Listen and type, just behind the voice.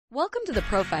Welcome to the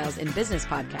Profiles in Business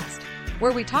podcast,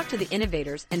 where we talk to the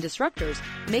innovators and disruptors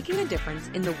making a difference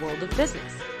in the world of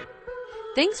business.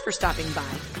 Thanks for stopping by,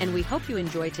 and we hope you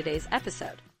enjoy today's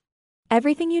episode.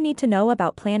 Everything you need to know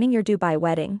about planning your Dubai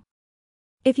wedding.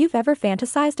 If you've ever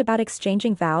fantasized about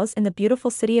exchanging vows in the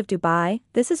beautiful city of Dubai,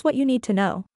 this is what you need to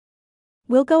know.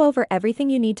 We'll go over everything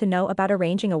you need to know about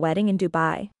arranging a wedding in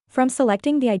Dubai, from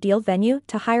selecting the ideal venue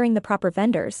to hiring the proper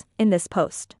vendors, in this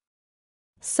post.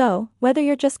 So, whether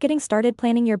you're just getting started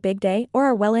planning your big day or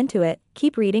are well into it,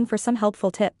 keep reading for some helpful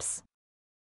tips.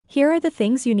 Here are the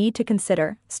things you need to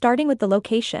consider, starting with the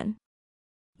location.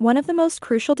 One of the most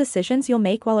crucial decisions you'll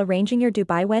make while arranging your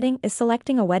Dubai wedding is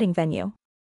selecting a wedding venue.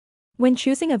 When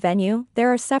choosing a venue,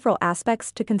 there are several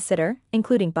aspects to consider,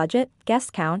 including budget,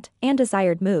 guest count, and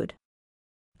desired mood.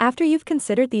 After you've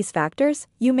considered these factors,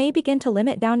 you may begin to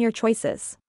limit down your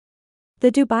choices.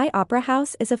 The Dubai Opera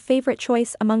House is a favorite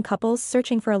choice among couples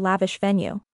searching for a lavish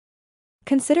venue.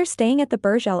 Consider staying at the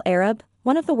Burj Al Arab,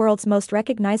 one of the world's most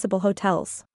recognizable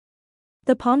hotels.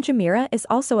 The Palm Jumeirah is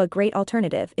also a great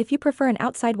alternative if you prefer an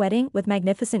outside wedding with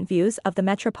magnificent views of the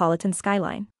metropolitan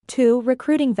skyline. 2.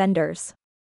 Recruiting vendors.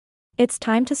 It's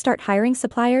time to start hiring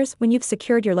suppliers when you've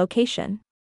secured your location.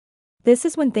 This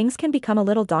is when things can become a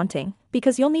little daunting,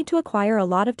 because you'll need to acquire a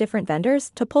lot of different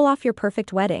vendors to pull off your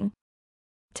perfect wedding.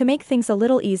 To make things a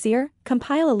little easier,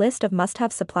 compile a list of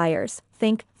must-have suppliers,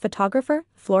 think photographer,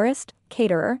 florist,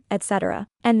 caterer, etc.,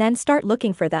 and then start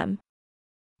looking for them.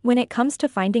 When it comes to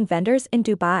finding vendors in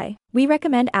Dubai, we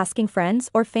recommend asking friends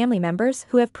or family members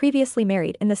who have previously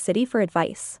married in the city for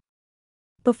advice.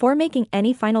 Before making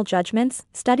any final judgments,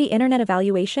 study internet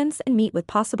evaluations and meet with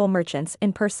possible merchants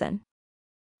in person.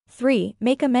 3.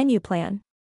 Make a menu plan.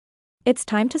 It's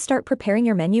time to start preparing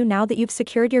your menu now that you've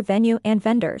secured your venue and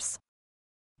vendors.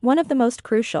 One of the most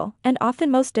crucial, and often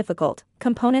most difficult,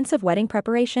 components of wedding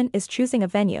preparation is choosing a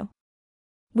venue.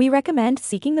 We recommend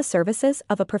seeking the services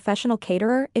of a professional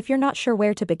caterer if you're not sure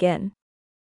where to begin.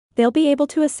 They'll be able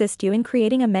to assist you in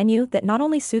creating a menu that not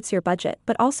only suits your budget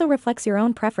but also reflects your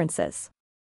own preferences.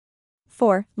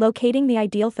 4. Locating the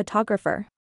ideal photographer.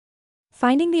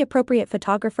 Finding the appropriate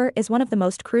photographer is one of the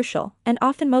most crucial, and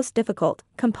often most difficult,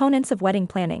 components of wedding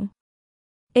planning.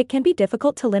 It can be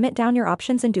difficult to limit down your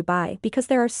options in Dubai because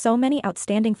there are so many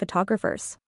outstanding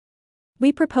photographers.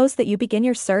 We propose that you begin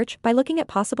your search by looking at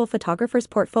possible photographers'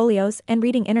 portfolios and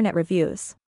reading internet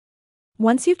reviews.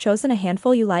 Once you've chosen a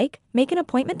handful you like, make an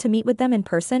appointment to meet with them in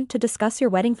person to discuss your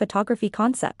wedding photography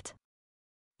concept.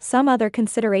 Some other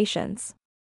considerations.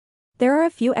 There are a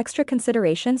few extra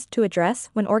considerations to address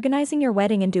when organizing your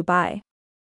wedding in Dubai.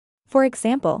 For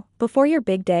example, before your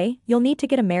big day, you'll need to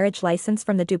get a marriage license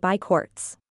from the Dubai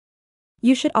courts.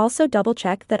 You should also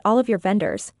double-check that all of your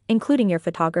vendors, including your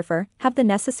photographer, have the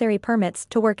necessary permits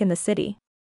to work in the city.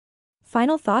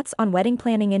 Final thoughts on wedding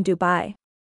planning in Dubai.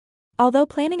 Although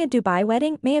planning a Dubai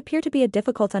wedding may appear to be a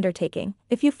difficult undertaking,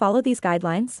 if you follow these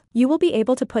guidelines, you will be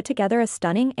able to put together a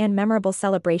stunning and memorable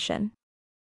celebration.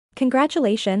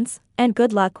 Congratulations, and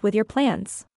good luck with your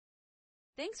plans.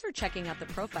 Thanks for checking out the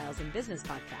Profiles in Business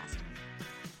podcast.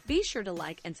 Be sure to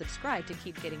like and subscribe to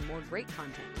keep getting more great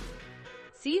content.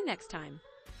 See you next time.